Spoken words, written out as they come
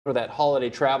for that holiday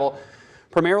travel,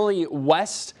 primarily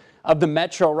west of the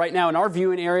metro. Right now in our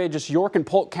viewing area, just York and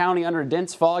Polk County under a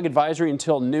dense fog advisory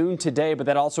until noon today, but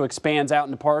that also expands out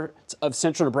into parts of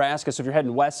central Nebraska. So if you're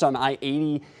heading west on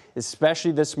I-80,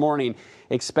 especially this morning,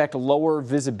 expect lower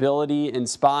visibility in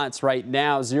spots. Right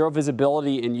now, zero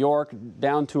visibility in York,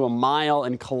 down to a mile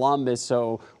in Columbus.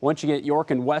 So once you get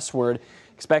York and westward,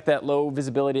 expect that low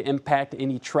visibility to impact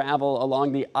any travel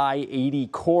along the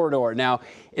I-80 corridor. Now,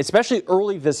 especially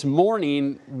early this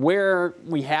morning where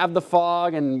we have the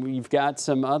fog and we've got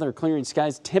some other clearing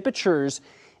skies, temperatures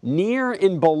near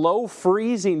and below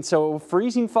freezing. So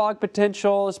freezing fog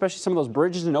potential, especially some of those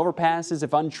bridges and overpasses,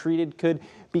 if untreated, could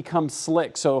become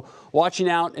slick. So watching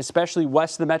out, especially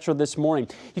west of the metro this morning.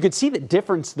 You can see the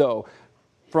difference though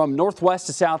from northwest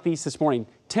to southeast this morning.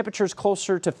 Temperatures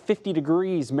closer to 50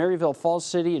 degrees, Maryville, Falls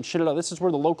City, and Shenandoah. This is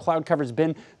where the low cloud cover has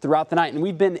been throughout the night, and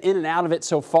we've been in and out of it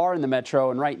so far in the metro,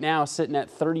 and right now sitting at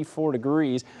 34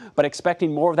 degrees, but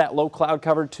expecting more of that low cloud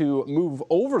cover to move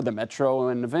over the metro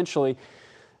and eventually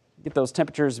get those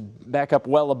temperatures back up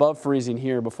well above freezing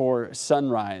here before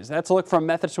sunrise. That's a look from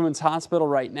Methodist Women's Hospital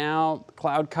right now.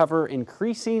 Cloud cover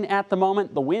increasing at the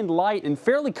moment, the wind light and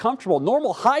fairly comfortable.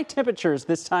 Normal high temperatures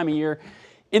this time of year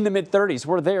in the mid-30s.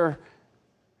 We're there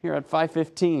here at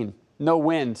 5:15. No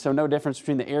wind, so no difference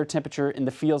between the air temperature and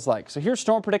the feels like. So here's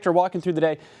Storm Predictor walking through the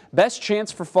day. Best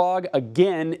chance for fog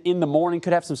again in the morning.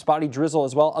 Could have some spotty drizzle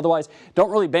as well. Otherwise,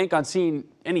 don't really bank on seeing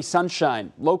any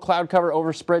sunshine. Low cloud cover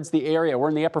overspreads the area. We're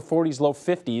in the upper 40s, low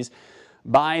 50s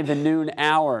by the noon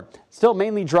hour. Still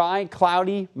mainly dry,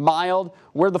 cloudy, mild.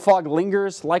 Where the fog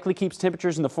lingers likely keeps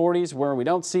temperatures in the 40s. Where we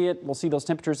don't see it, we'll see those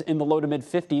temperatures in the low to mid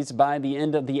 50s by the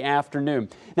end of the afternoon.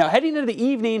 Now heading into the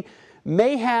evening,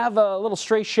 may have a little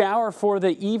stray shower for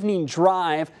the evening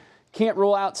drive. Can't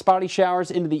rule out spotty showers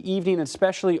into the evening,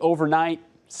 especially overnight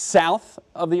south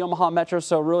of the Omaha metro.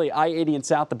 So really I-80 and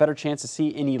south, the better chance to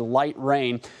see any light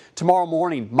rain. Tomorrow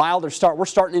morning, milder start. We're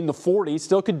starting in the 40s.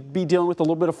 Still could be dealing with a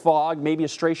little bit of fog, maybe a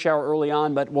stray shower early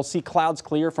on, but we'll see clouds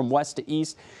clear from west to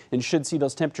east and should see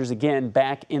those temperatures again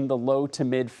back in the low to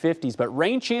mid 50s. But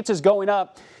rain chances going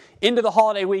up into the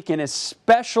holiday weekend,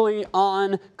 especially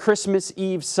on Christmas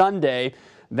Eve Sunday.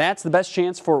 That's the best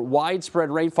chance for widespread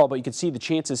rainfall, but you can see the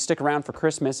chances stick around for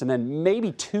Christmas, and then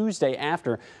maybe Tuesday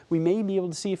after, we may be able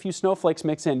to see a few snowflakes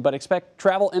mix in, but expect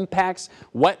travel impacts,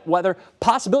 wet weather,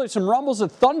 possibility of some rumbles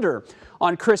of thunder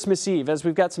on Christmas Eve, as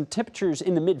we've got some temperatures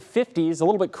in the mid-50s, a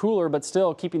little bit cooler, but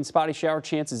still keeping spotty shower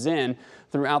chances in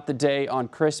throughout the day on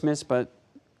Christmas, but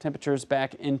temperatures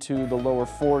back into the lower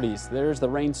 40s. There's the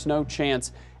rain-snow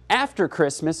chance after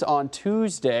Christmas on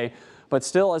Tuesday, but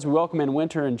still, as we welcome in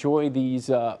winter, enjoy these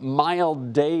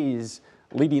mild days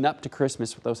leading up to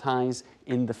Christmas with those highs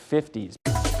in the 50s.